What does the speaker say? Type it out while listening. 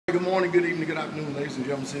Good morning, good evening, good afternoon, ladies and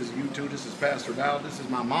gentlemen. This is YouTube. This is Pastordowell. This is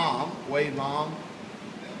my mom, Wade mom.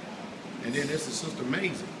 And then this is Sister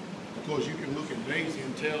Mazie. Of course, you can look at Mazie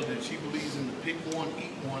and tell that she believes in the pick one,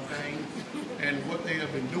 eat one thing. And what they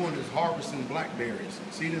have been doing is harvesting blackberries.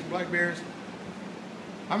 See these blackberries?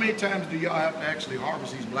 How many times do y'all have to actually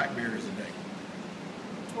harvest these blackberries a day?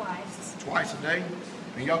 Twice. Twice a day?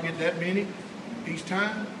 And y'all get that many each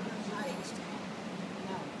time? Not each time.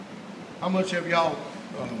 No. How much have y'all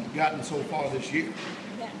gotten so far this year?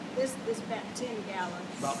 This about 10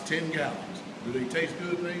 gallons. About 10 gallons. Do they taste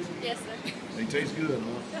good, Mazie? Yes, sir. They taste good,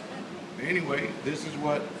 huh? Anyway, this is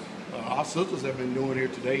what our sisters have been doing here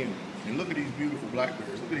today. And look at these beautiful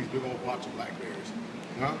blackberries. Look at these big old pots of blackberries.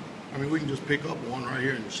 Huh? I mean, we can just pick up one right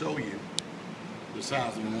here and show you the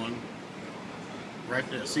size of the one. Right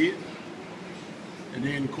there. See it? And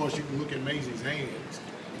then, of course, you can look at Mazie's hands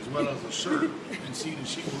as well as her shirt and see that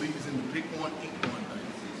she believes in the pick one, eat one thing.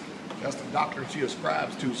 That's the doctrine she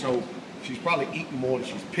ascribes to, so she's probably eating more than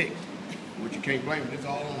she's picked. Which you can't blame her. It's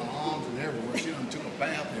all on her arms and everywhere. She done took a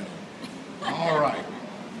bath in them. All right.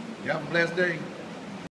 You have a blessed day.